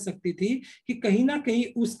नहीं कर सकती थी कि कहीं ना कहीं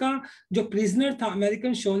उसका जो प्रिजनर था,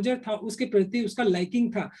 अमेरिकन सोल्जर था, उसके प्रति उसका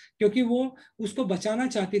लाइकिंग था, क्योंकि वो उसको बचाना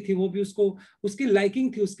चाहती थी, वो भी उसको, उसकी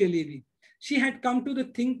लाइकिंग थी उसके लिए भी। She had come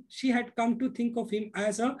to think of him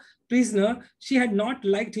as a prisoner. She had not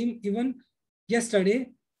liked him even yesterday.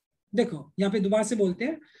 देखो यहाँ पे दोबारा से बोलते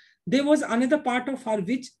हैं, there was another part of her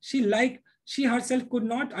which she herself could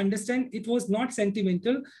not understand. It was not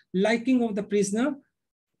sentimental liking of the prisoner.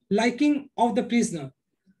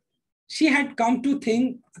 She had come to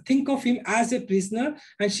think of him as a prisoner,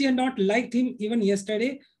 and she had not liked him even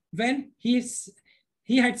yesterday when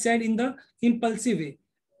he had said in the impulsive way.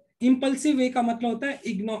 Impulsive way का मतलब होता है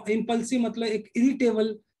impulsive मतलब एक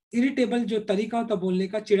irritable जो तरीका होता है बोलने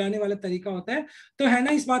का, चिढ़ाने वाला तरीका होता है। तो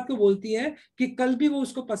हैना इस बात को बोलती है कि कल भी वो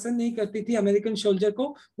उसको पसंद नहीं करती थी, अमेरिकन सोल्जर को,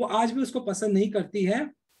 वो आज भी उसको पसंद नहीं करती है,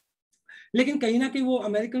 लेकिन कहीं ना कहीं वो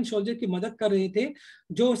अमेरिकन सोल्जर की मदद कर रहे थे।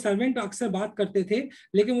 जो सर्वेंट अक्सर बात करते थे,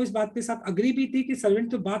 लेकिन वो इस बात के साथ अग्री भी थी कि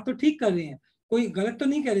सर्वेंट तो बात तो ठीक कर रहे हैं, कोई गलत तो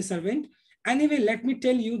नहीं कह रहे servant. Anyway let me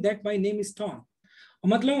tell you that my name is Tom.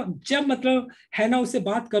 मतलब जब मतलब हैना उससे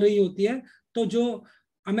बात कर रही होती है, तो जो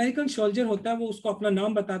अमेरिकन सोल्जर होता है वो उसको अपना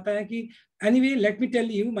नाम बताता है कि anyway let me tell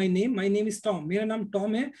you my name is Tom, मेरा नाम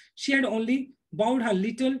टॉम है। She had only bowed her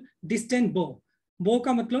little distant बो, बो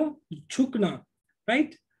का मतलब झुकना,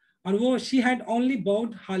 राइट। और वो she had only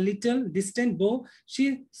bowed her little distant bow.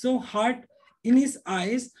 She saw heart in his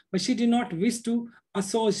eyes, but she did not wish to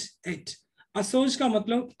assuage it. assuage का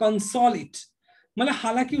मतलब console it, मतलब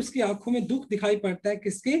हालांकि उसकी आंखों में दुख दिखाई पड़ता है,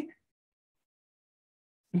 किसके,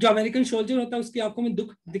 जो अमेरिकन सोल्जर होता है उसकी आंखों में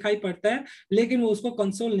दुख दिखाई पड़ता है, लेकिन वो उसको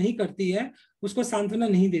कंसोल नहीं करती है, उसको सांत्वना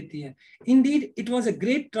नहीं देती है. Indeed it was a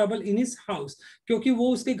great trouble in his house, क्योंकि वो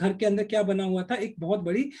उसके घर के अंदर क्या बना हुआ था, एक बहुत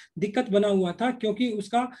बड़ी दिक्कत बना हुआ था, क्योंकि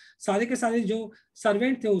उसका सारे के सारे जो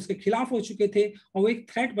सर्वेंट थे उसके खिलाफ हो चुके थे, और वो एक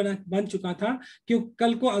थ्रेट बन चुका था कि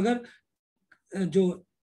कल को अगर जो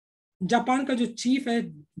जापान का जो चीफ है,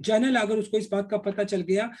 जनरल, अगर उसको इस बात का पता चल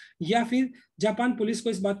गया, या फिर जापान पुलिस को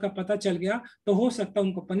इस बात का पता चल गया, तो हो सकता है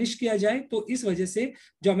उनको पनिश किया जाए. तो इस वजह से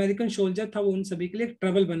जो अमेरिकन सोल्जर था वो उन सभी के लिए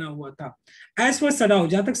ट्रबल बना हुआ था. एज फॉर सडाओ,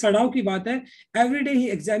 जहां तक सडाओ की बात है, every day he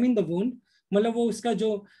examine the wound, मतलब वो उसका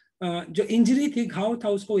जो इंजरी थी, घाव था,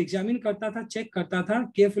 उसको एग्जामिन करता था, चेक करता था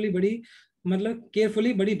केयरफुली,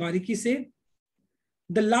 केयरफुली बड़ी बारीकी से.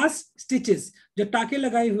 द लास्ट स्टिचेस, जो टाके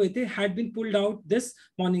लगाए हुए थे, had been pulled out this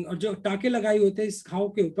morning, और जो टाके लगाए हुए थे इस घाव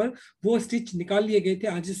के ऊपर, वो स्टिच निकाल लिए गए थे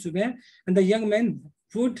आज सुबह. And the young man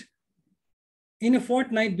would in a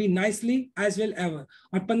Fortnite B nicely as well ever,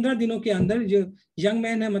 और 15 दिनों के अंदर जो यंग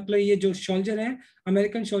मैन है, मतलब ये जो सोल्जर है,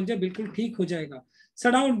 अमेरिकन सोल्जर, बिल्कुल ठीक हो जाएगा.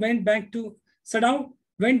 सडाउ went back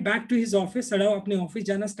to his office, सडाउ अपने ऑफिस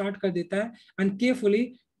जाना स्टार्ट कर देता है. And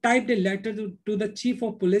carefully typed a letter to the chief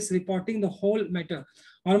of police reporting the whole matter.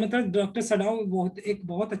 और मतलब डॉक्टर सडाओ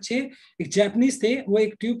बहुत अच्छे एक जापानीज थे, वो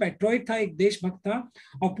एक ट्रू पैट्रियट था, एक देशभक्त था,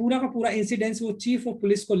 और पूरा का पूरा इंसिडेंस वो चीफ ऑफ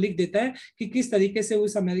पुलिस को लिख देता है कि किस तरीके से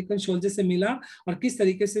उस अमेरिकन सोल्जर से मिला और किस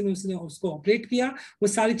तरीके से उसने उसको ऑपरेट किया, वो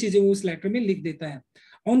सारी चीजें वो उस लेटर में लिख देता है.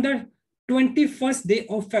 On the 21st day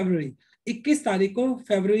of February, 21 तारीख को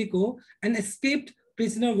फरवरी को, N escaped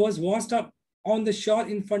prisoner was washed up on the shore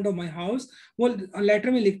in front of my house. वो लेटर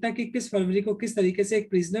में लिखता है कि 21 फरवरी को किस तरीके से एक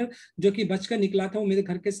प्रिजनर जो कि बचकर निकला था वो मेरे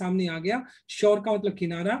घर के सामने आ गया. शोर का मतलब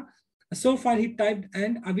किनारा. सो फार ही टाइप्ड,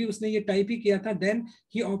 एंड अभी उसने ये टाइप ही किया था. Then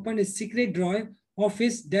he open a secret dryer of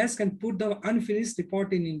his desk and put the unfinished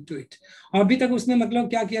report into it. अभी तक उसने मतलब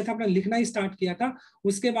क्या किया था, अपना लिखना ही स्टार्ट किया था.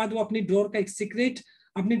 उसके बाद वो अपनी ड्रॉर का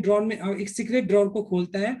अपनी ड्रॉर में एक सीक्रेट ड्रॉर को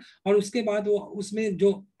खोलता है, और उसके बाद वो उसमें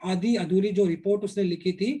जो आधी अधूरी जो रिपोर्ट उसने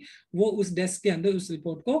लिखी थी वो उस डेस्क के अंदर उस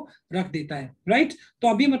रिपोर्ट को रख देता है. राइट. तो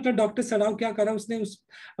अभी मतलब डॉक्टर सडाव क्या करा, उसने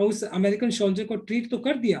उस अमेरिकन सोल्जर को ट्रीट तो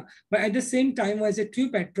कर दिया, but at the same time as a true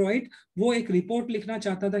patriot वो एक रिपोर्ट लिखना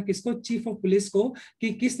चाहता था, किसको, चीफ ऑफ पुलिस को,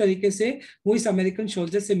 कि किस तरीके से वो इस अमेरिकन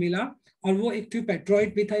सोल्जर से मिला. और वो एक ट्रू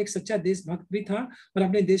पैट्रियट भी था, एक सच्चा देशभक्त भी था, और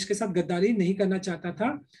अपने देश के साथ गद्दारी नहीं करना चाहता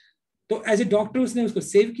था. तो एज ए डॉक्टर उसने उसको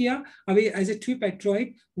सेव किया. अभी एज ए ट्रू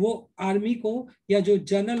पैट्रियट वो आर्मी को, या जो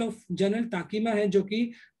जनरल ताकीमा है, जो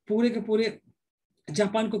कि पूरे के पूरे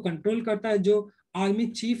जापान को कंट्रोल करता है, जो आर्मी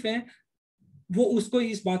चीफ है, वो उसको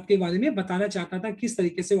इस बात के बारे में बताना चाहता था किस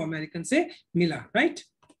तरीके से वो अमेरिकन से मिला. Right.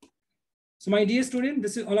 So my dear student,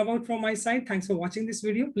 this is all about from my side. Thanks for watching this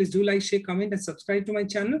video. Please do like, share, comment, and subscribe to my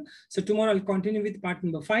channel. So tomorrow I'll continue with part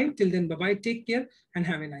number 5. Till then, bye-bye. Take care and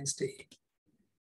have a nice day.